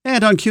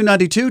tonight on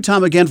Q92.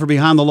 Time again for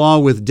Behind the Law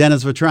with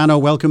Dennis Vetrano.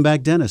 Welcome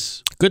back,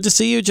 Dennis. Good to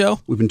see you, Joe.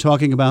 We've been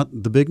talking about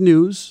the big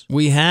news.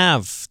 We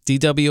have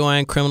DWI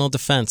and criminal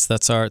defense.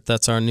 That's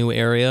our new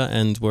area,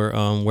 and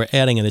we're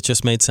adding it. It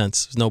just made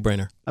sense. It's a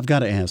no-brainer. I've got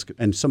to ask,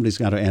 and somebody's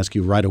got to ask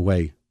you right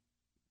away.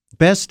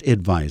 Best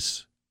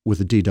advice with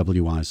a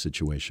DWI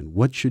situation.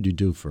 What should you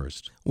do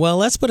first? Well,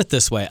 let's put it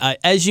this way.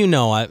 As you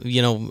know,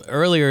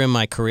 earlier in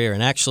my career,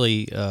 and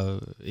actually,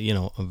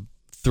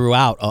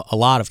 throughout a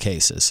lot of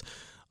cases,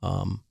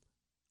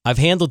 I've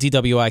handled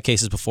DWI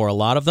cases before, a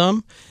lot of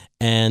them,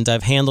 and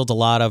I've handled a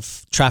lot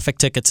of traffic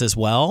tickets as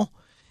well.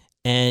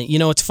 And,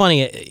 it's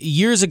funny.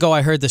 Years ago,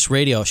 I heard this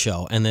radio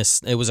show, and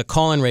it was a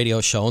call-in radio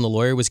show, and the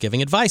lawyer was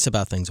giving advice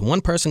about things. And one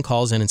person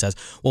calls in and says,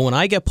 well, when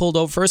I get pulled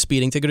over for a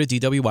speeding ticket or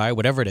DWI,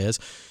 whatever it is,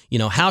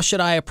 how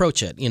should I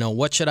approach it?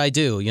 What should I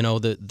do?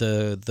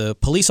 The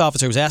police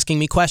officer was asking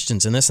me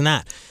questions and this and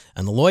that.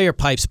 And the lawyer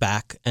pipes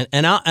back,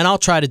 and I'll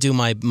try to do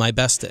my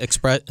best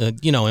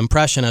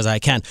impression as I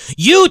can.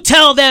 You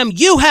tell them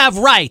you have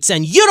rights,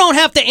 and you don't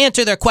have to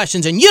answer their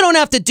questions, and you don't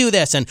have to do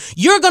this, and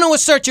you're going to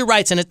assert your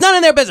rights, and it's none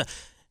of their business.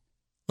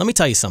 Let me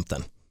tell you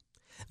something.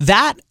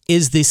 That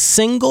is the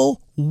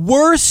single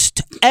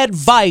worst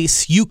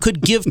advice you could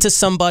give to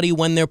somebody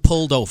when they're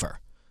pulled over.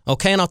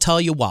 Okay, and I'll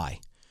tell you why.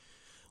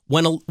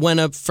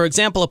 For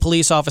example, a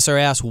police officer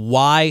asks,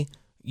 why,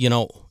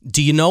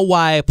 do you know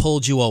why I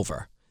pulled you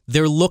over?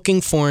 They're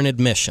looking for an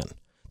admission.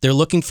 They're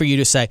looking for you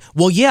to say,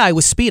 well, yeah, I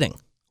was speeding.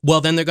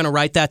 Well, then they're going to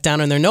write that down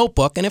in their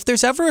notebook, and if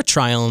there's ever a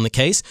trial in the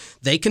case,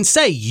 they can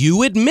say,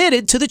 you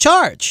admitted to the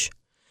charge.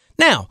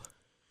 Now,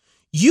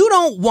 you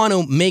don't want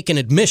to make an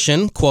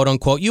admission, quote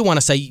unquote. You don't want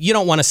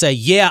to say,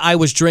 yeah, I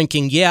was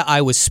drinking, yeah,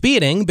 I was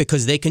speeding,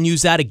 because they can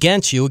use that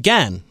against you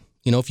again.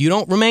 If you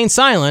don't remain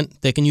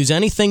silent, they can use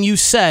anything you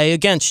say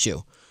against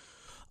you.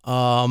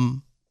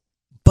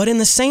 But in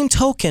the same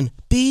token,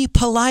 be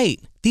polite.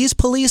 These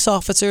police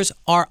officers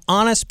are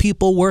honest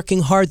people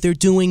working hard. They're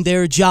doing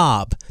their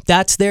job.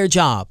 That's their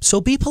job. So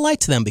be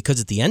polite to them,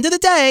 because at the end of the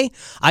day,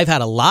 I've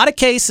had a lot of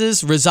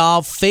cases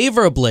resolved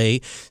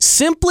favorably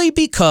simply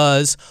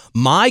because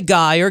my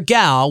guy or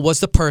gal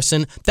was the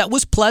person that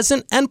was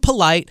pleasant and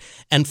polite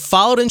and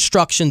followed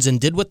instructions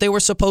and did what they were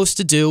supposed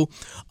to do.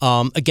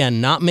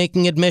 Again, not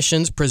making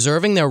admissions,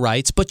 preserving their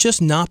rights, but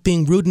just not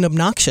being rude and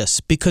obnoxious.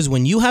 Because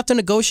when you have to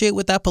negotiate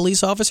with that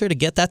police officer to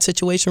get that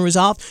situation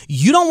resolved,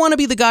 you don't want to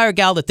be the guy or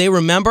gal that they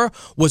remember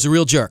was a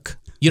real jerk.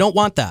 You don't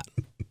want that.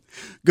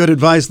 Good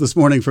advice this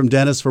morning from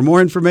Dennis. For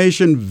more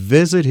information,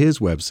 visit his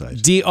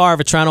website.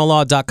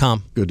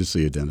 drvetranolaw.com. Good to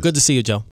see you, Dennis. Good to see you, Joe.